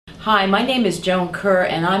Hi, my name is Joan Kerr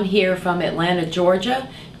and I'm here from Atlanta, Georgia,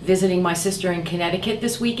 visiting my sister in Connecticut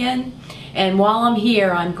this weekend. And while I'm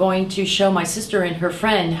here, I'm going to show my sister and her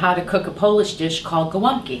friend how to cook a Polish dish called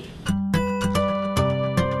Golabki.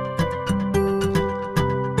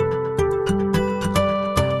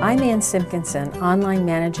 I'm Anne Simpkinson, online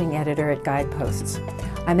managing editor at Guideposts.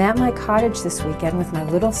 I'm at my cottage this weekend with my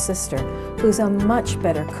little sister, who's a much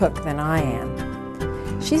better cook than I am.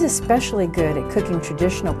 She's especially good at cooking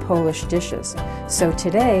traditional Polish dishes, so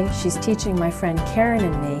today she's teaching my friend Karen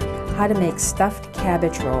and me how to make stuffed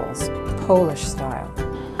cabbage rolls, Polish style.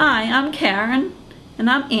 Hi, I'm Karen, and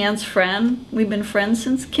I'm Anne's friend. We've been friends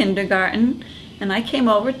since kindergarten, and I came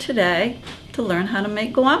over today to learn how to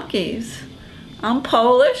make Golabkis. I'm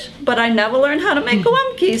Polish, but I never learned how to make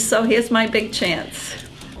Golabkis, so here's my big chance.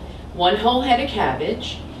 1 whole head of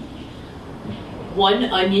cabbage, 1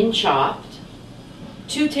 onion chopped,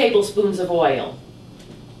 2 tablespoons of oil,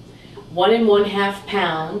 1 1/2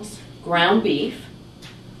 pounds ground beef,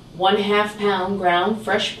 1/2 pound ground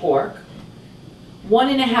fresh pork, 1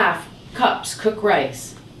 1/2 cups cooked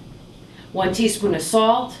rice, 1 teaspoon of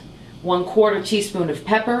salt, 1/4 teaspoon of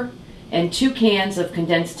pepper, and 2 cans of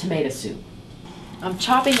condensed tomato soup. I'm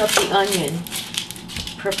chopping up the onion,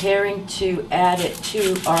 preparing to add it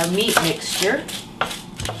to our meat mixture.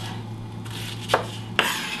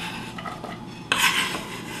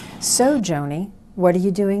 So, Joni, what are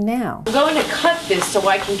you doing now? I'm going to cut this so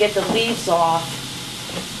I can get the leaves off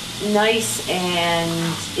nice and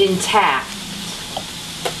intact.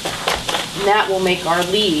 And that will make our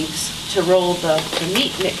leaves to roll the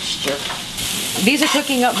meat mixture. These are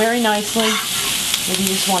cooking up very nicely. Maybe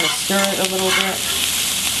you just want to stir it a little bit.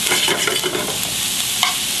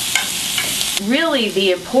 Really,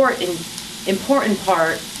 the important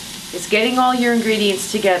part is getting all your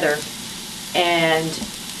ingredients together and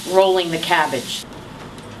rolling the cabbage.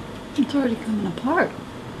 It's already coming apart.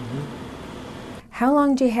 How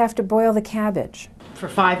long do you have to boil the cabbage? For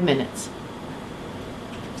 5 minutes.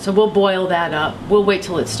 So we'll boil that up. We'll wait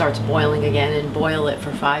till it starts boiling again and boil it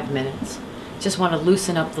for 5 minutes. Just want to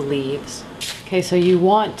loosen up the leaves. Okay, so you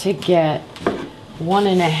want to get 1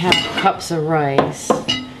 1/2 cups of rice.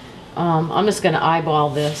 I'm just going to eyeball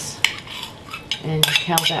this and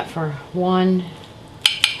count that for 1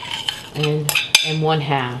 and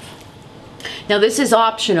 1/2. Now this is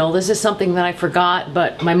optional. This is something that I forgot,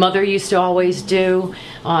 but my mother used to always do.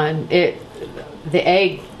 The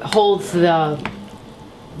egg holds the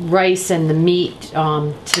rice and the meat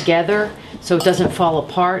together, so it doesn't fall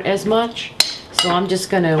apart as much. So I'm just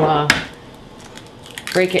going to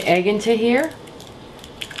break an egg into here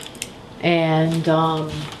and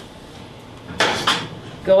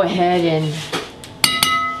go ahead and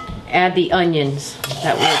add the onions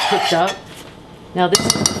that were cooked up. Now this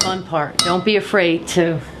is the fun part. Don't be afraid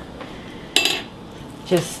to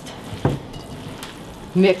just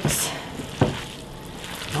mix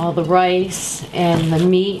all the rice and the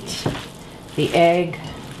meat, the egg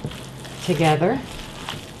together.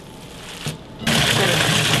 I'm going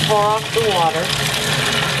to pour off the water.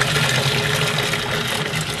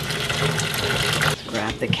 Let's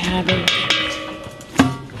grab the cabbage.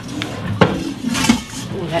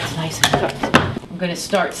 Ooh, that's nice and cooked. I'm going to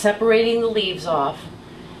start separating the leaves off.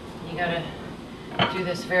 You got to do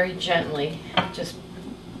this very gently. Just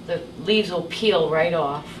the leaves will peel right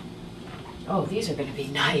off. Oh, these are going to be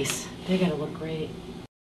nice. They're going to look great.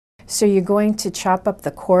 So you're going to chop up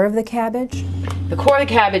the core of the cabbage? The core of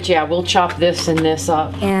the cabbage, yeah, we'll chop this and this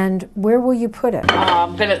up. And where will you put it?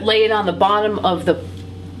 I'm going to lay it on the bottom of the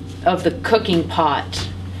cooking pot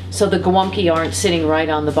so the Golabki aren't sitting right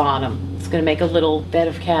on the bottom. It's going to make a little bed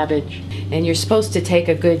of cabbage. And you're supposed to take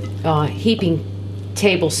a good heaping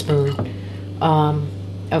tablespoon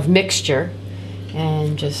of mixture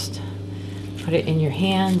and just put it in your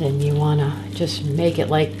hand, and you want to just make it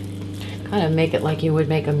like, kind of make it like you would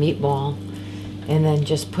make a meatball. And then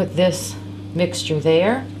just put this mixture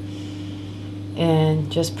there and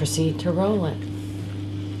just proceed to roll it.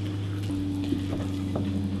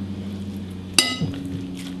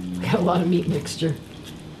 We got a lot of meat mixture.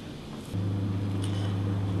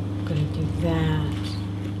 I'm going to do that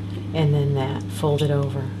and then that, fold it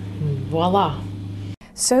over, and voila.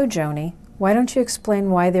 So, Joni, why don't you explain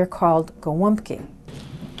why they're called Golabki?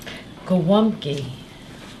 Golabki.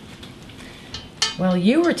 Well,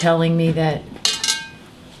 you were telling me that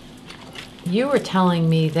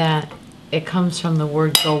it comes from the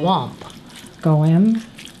word gołąb. Gołęb?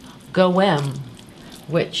 Gołęb,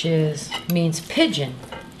 which means pigeon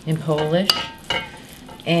in Polish.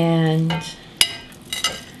 And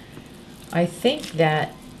I think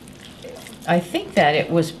that I think that it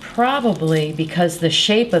was probably because the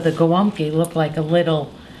shape of the Golabki looked like a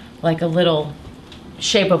little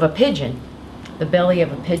shape of a pigeon. The belly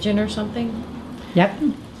of a pigeon or something. Yep.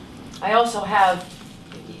 I also have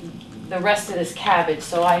the rest of this cabbage,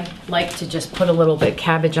 so I like to just put a little bit of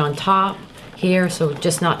cabbage on top here, so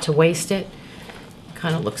just not to waste it.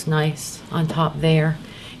 Kind of looks nice on top there.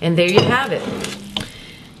 And there you have it.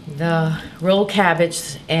 The rolled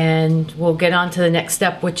cabbage, and we'll get on to the next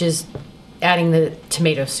step, which is adding the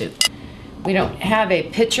tomato soup. We don't have a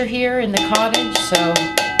pitcher here in the cottage, so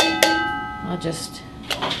I'll just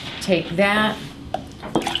take that,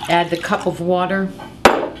 add the cup of water,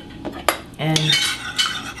 and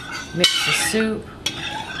mix the soup.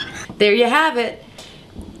 There you have it.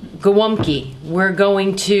 Golabki. We're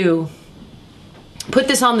going to put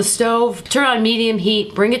this on the stove, turn on medium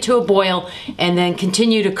heat, bring it to a boil, and then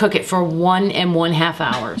continue to cook it for 1.5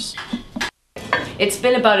 hours. It's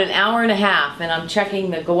been about 1.5 hours, and I'm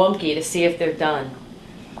checking the Golabki to see if they're done.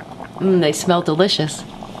 They smell delicious.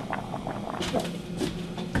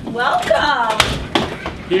 Welcome.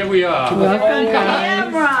 Here we are. Welcome,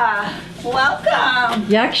 guys. Camera. Welcome.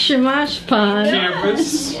 Yakshimash pan.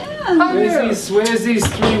 Cameras. Where's these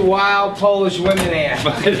 3 wild Polish women at?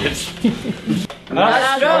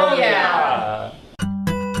 Australia.